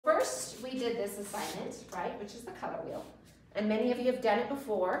first we did this assignment, right, which is the color wheel. And many of you have done it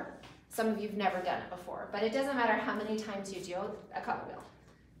before. Some of you have never done it before, but it doesn't matter how many times you do a color wheel.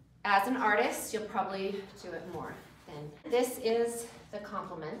 As an artist, you'll probably do it more than. This is the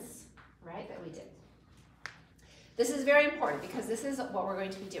compliments, right, that we did. This is very important because this is what we're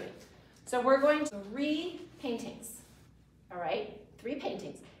going to be doing. So we're going to 3 paintings, all right, 3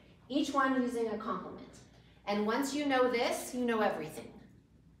 paintings, each one using a compliment. And once you know this, you know everything.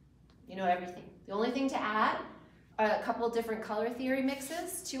 You know everything. The only thing to add are a couple different color theory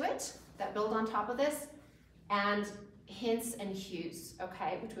mixes to it that build on top of this, and hints and hues,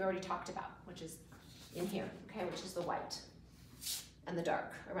 okay, which we already talked about, which is in here, okay, which is the white and the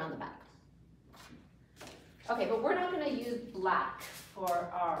dark around the back. Okay, but we're not going to use black for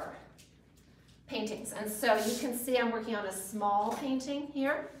our paintings. And so you can see I'm working on a small painting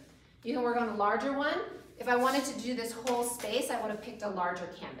here. You can work on a larger one. If I wanted to do this whole space, I would have picked a larger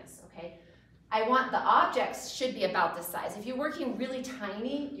canvas, okay? I want the objects should be about this size. If you're working really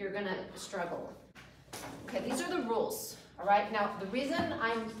tiny, you're gonna struggle. Okay, these are the rules, all right? Now, the reason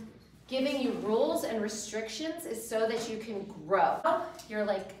I'm giving you rules and restrictions is so that you can grow. You're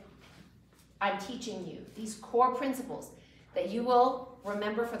like, I'm teaching you these core principles that you will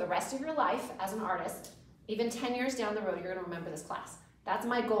remember for the rest of your life as an artist. Even 10 years down the road, you're gonna remember this class. That's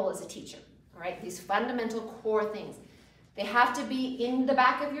my goal as a teacher, all right? These fundamental core things. They have to be in the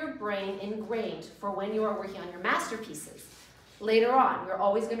back of your brain, ingrained for when you are working on your masterpieces. Later on, you're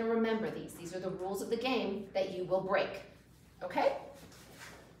always gonna remember these. These are the rules of the game that you will break, okay?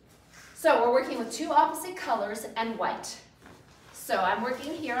 So we're working with 2 opposite colors and white. So I'm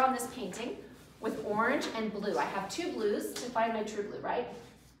working here on this painting with orange and blue. I have 2 blues to find my true blue, right?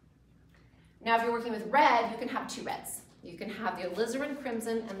 Now if you're working with red, you can have 2 reds. You can have the alizarin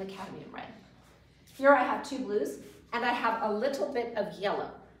crimson and the cadmium red. Here I have 2 blues, and I have a little bit of yellow.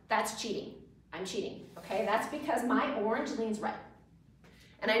 That's cheating. I'm cheating, okay? That's because my orange leans red.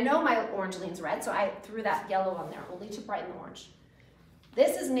 And I know my orange leans red, so I threw that yellow on there, only to brighten the orange.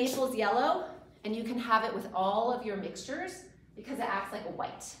 This is Naples yellow, and you can have it with all of your mixtures because it acts like a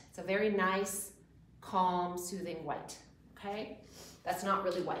white. It's a very nice, calm, soothing white, okay? That's not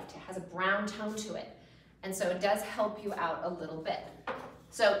really white. It has a brown tone to it. And so it does help you out a little bit.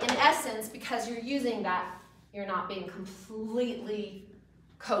 So in essence, because you're using that, you're not being completely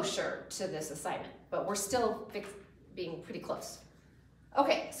kosher to this assignment, but we're still being pretty close.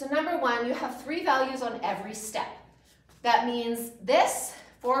 Okay, so number 1, you have 3 values on every step. That means this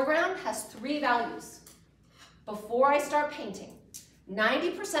foreground has 3 values. Before I start painting,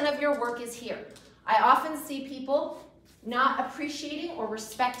 90% of your work is here. I often see people not appreciating or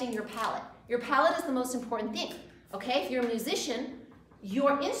respecting your palette. Your palette is the most important thing, okay? If you're a musician,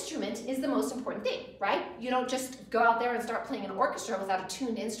 your instrument is the most important thing, right? You don't just go out there and start playing an orchestra without a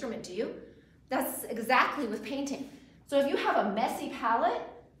tuned instrument, do you? That's exactly with painting. So if you have a messy palette,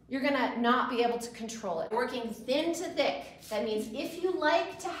 you're gonna not be able to control it. Working thin to thick, that means if you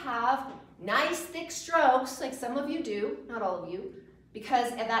like to have nice thick strokes, like some of you do, not all of you,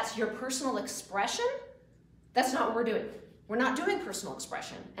 because that's your personal expression, that's not what we're doing. We're not doing personal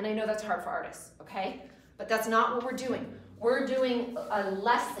expression, and I know that's hard for artists, okay? But that's not what we're doing. We're doing a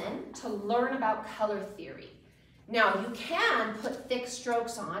lesson to learn about color theory. Now, you can put thick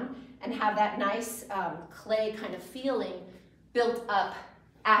strokes on and have that nice clay kind of feeling built up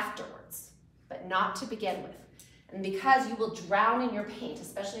afterwards, but not to begin with. And because you will drown in your paint,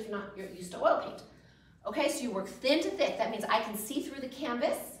 especially if you're used to oil paint. Okay, so you work thin to thick. That means I can see through the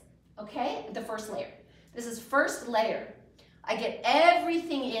canvas, okay, the first layer. This is first layer. I get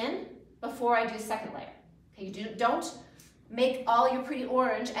everything in before I do second layer. Okay, you don't make all your pretty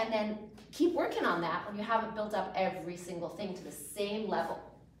orange and then keep working on that when you haven't built up every single thing to the same level.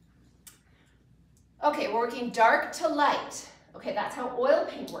 Okay, we're working dark to light. Okay, that's how oil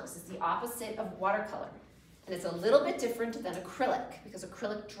paint works. It's the opposite of watercolor. And it's a little bit different than acrylic because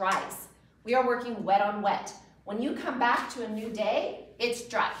acrylic dries. We are working wet on wet. When you come back to a new day, it's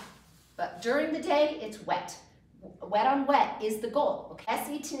dry. But during the day, it's wet. Wet on wet is the goal. Okay?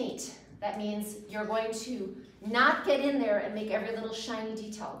 SE to neat. That means you're going to not get in there and make every little shiny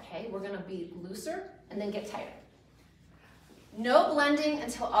detail, okay? We're gonna be looser and then get tighter. No blending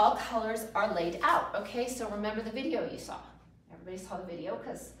until all colors are laid out, okay? So remember the video you saw. Everybody saw the video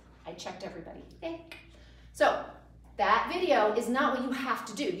because I checked everybody. Okay. So that video is not what you have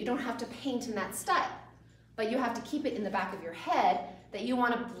to do. You don't have to paint in that style, but you have to keep it in the back of your head that you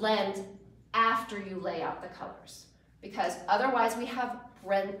want to blend after you lay out the colors, because otherwise we have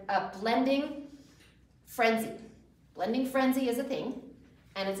a blending frenzy. Blending frenzy is a thing,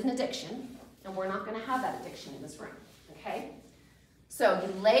 and it's an addiction, and we're not going to have that addiction in this room, okay? So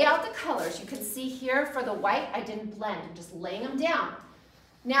you lay out the colors. You can see here for the white, I didn't blend. I'm just laying them down.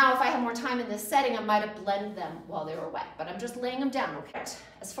 Now, if I had more time in this setting, I might have blended them while they were wet, but I'm just laying them down, okay?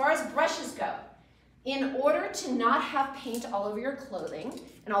 As far as brushes go, in order to not have paint all over your clothing,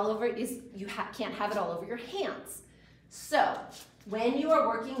 and all over you can't have it all over your hands. So, when you are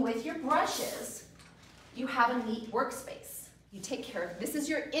working with your brushes, you have a neat workspace. You take care of, this is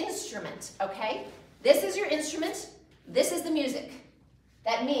your instrument, okay? This is your instrument, this is the music.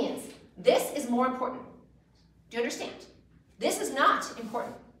 That means this is more important. Do you understand? This is not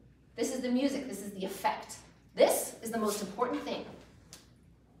important. This is the music, this is the effect. This is the most important thing.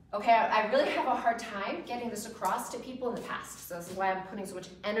 Okay, I really have a hard time getting this across to people in the past, so this is why I'm putting so much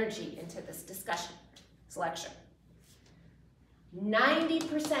energy into this discussion, this lecture.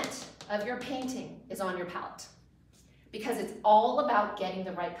 90% of your painting is on your palette because it's all about getting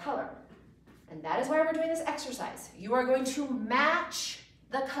the right color. And that is why we're doing this exercise. You are going to match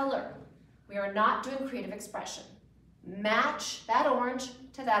the color. We are not doing creative expression. Match that orange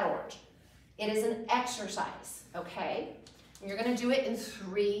to that orange. It is an exercise, okay? And you're gonna do it in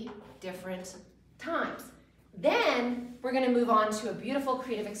 3 different times. Then we're gonna move on to a beautiful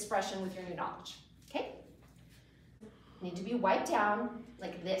creative expression with your new knowledge, okay? Need to be wiped down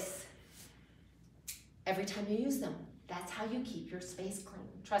like this every time you use them. That's how you keep your space clean.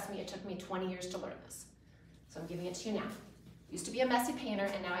 Trust me, it took me 20 years to learn this. So I'm giving it to you now. Used to be a messy painter,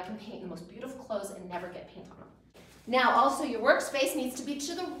 and now I can paint the most beautiful clothes and never get paint on them. Now also your workspace needs to be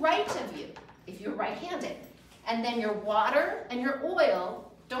to the right of you, if you're right-handed. And then your water and your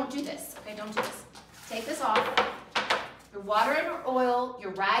oil, don't do this, okay, don't do this. Take this off. Your water and your oil,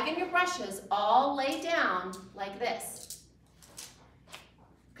 your rag and your brushes all lay down like this.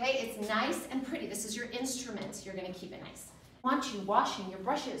 Okay, it's nice and pretty. This is your instrument. You're gonna keep it nice. I want you washing your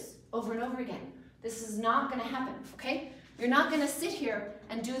brushes over and over again. This is not gonna happen, okay? You're not gonna sit here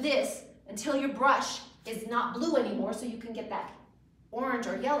and do this until your brush is not blue anymore so you can get that orange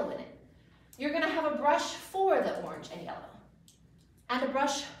or yellow in it. You're gonna have a brush for the orange and yellow and a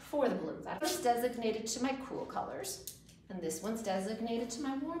brush for the blue. That one's designated to my cool colors and this one's designated to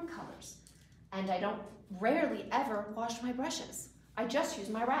my warm colors. And I don't rarely ever wash my brushes. I just use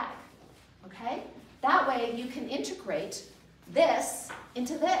my rag, okay? That way you can integrate this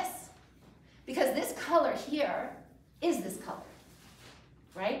into this because this color here is this color,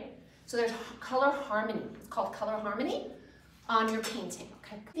 right? So there's color harmony. It's called color harmony on your painting,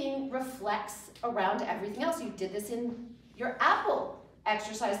 okay? Everything reflects around everything else. You did this in your apple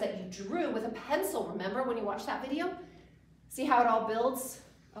exercise that you drew with a pencil. Remember when you watched that video? See how it all builds,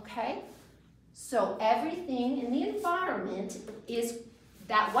 okay? So everything in the environment is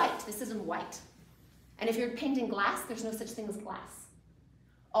that white. This isn't white. And if you're painting glass, there's no such thing as glass.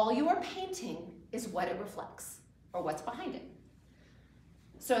 All you are painting is what it reflects or what's behind it.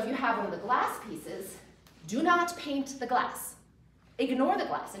 So if you have one of the glass pieces, do not paint the glass. Ignore the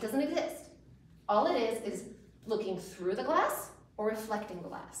glass, it doesn't exist. All it is looking through the glass or reflecting the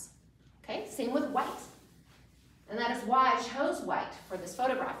glass. Okay, same with white. And that is why I chose white for this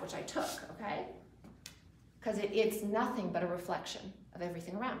photograph, which I took, okay? Because it's nothing but a reflection of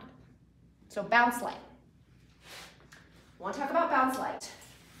everything around it. So bounce light. I want to talk about bounce light.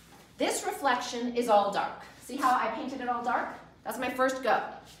 This reflection is all dark. See how I painted it all dark? That's my first go.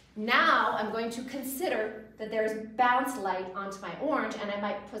 Now I'm going to consider that there's bounce light onto my orange and I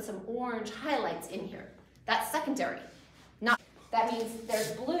might put some orange highlights in here. That's secondary. That means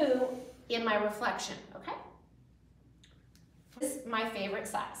there's blue in my reflection, okay? This is my favorite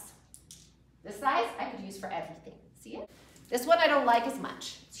size. This size I could use for everything. See it? This one I don't like as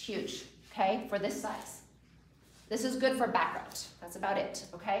much. It's huge, okay, for this size. This is good for background. That's about it,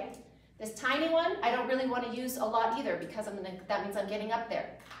 okay? This tiny one, I don't really want to use a lot either because that means I'm getting up there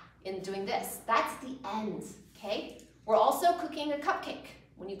in doing this. That's the end, okay? We're also cooking a cupcake.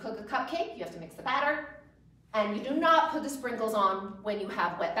 When you cook a cupcake, you have to mix the batter, and you do not put the sprinkles on when you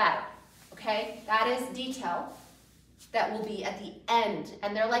have wet batter, okay? That is detail that will be at the end,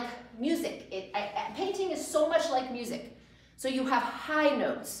 and they're like music. Painting is so much like music. So you have high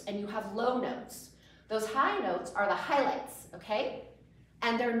notes and you have low notes. Those high notes are the highlights, okay?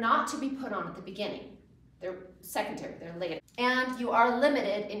 And they're not to be put on at the beginning. They're secondary, they're later. And you are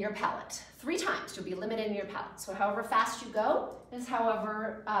limited in your palette. 3 times you'll be limited in your palette. So however fast you go is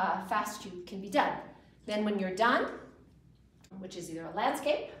however fast you can be done. Then when you're done, which is either a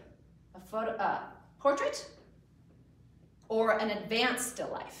landscape, a portrait, or an advanced still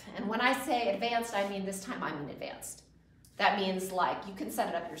life. And when I say advanced, I mean this time I mean advanced. That means like you can set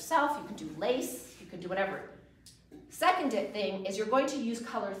it up yourself, you can do lace, you can do whatever. Second thing is you're going to use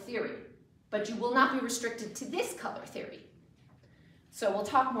color theory, but you will not be restricted to this color theory. So we'll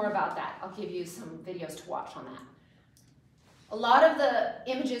talk more about that. I'll give you some videos to watch on that. A lot of the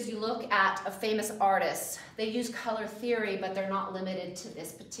images you look at of famous artists, they use color theory, but they're not limited to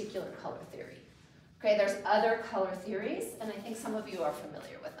this particular color theory. Okay, there's other color theories, and I think some of you are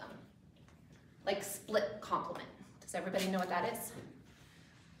familiar with them. Like split complement. Does everybody know what that is?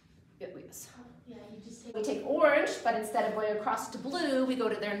 Yes. Yeah, you just We take orange, but instead of going across to blue, we go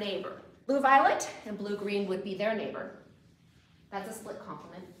to their neighbor. Blue-violet and blue-green would be their neighbor. That's a split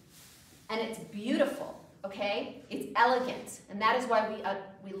complement. And it's beautiful, okay? It's elegant, and that is why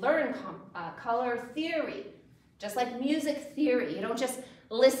we learn color theory, just like music theory. You don't just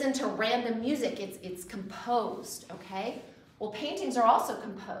listen to random music, it's composed, okay? Well, paintings are also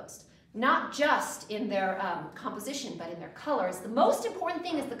composed, not just in their composition, but in their colors. The most important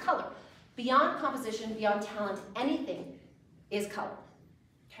thing is the color. Beyond composition, beyond talent, anything is color,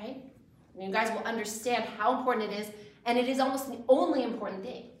 okay? And you guys will understand how important it is, and it is almost the only important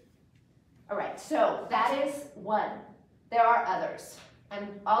thing. All right, so that is one. There are others, and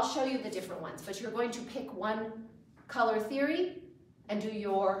I'll show you the different ones, but you're going to pick one color theory and do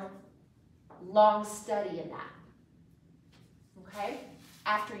your long study in that, okay?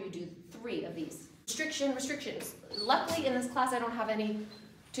 After you do 3 of these. Restrictions. Luckily in this class I don't have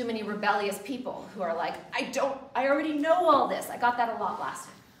too many rebellious people who are like, I already know all this. I got that a lot last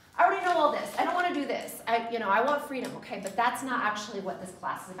time. I already know all this. I don't want to do this. I want freedom, okay? But that's not actually what this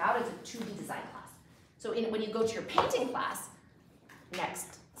class is about. It's a 2D design class. So when you go to your painting class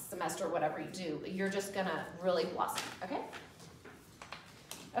next semester, whatever you do, you're just gonna really blossom, okay?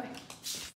 Okay.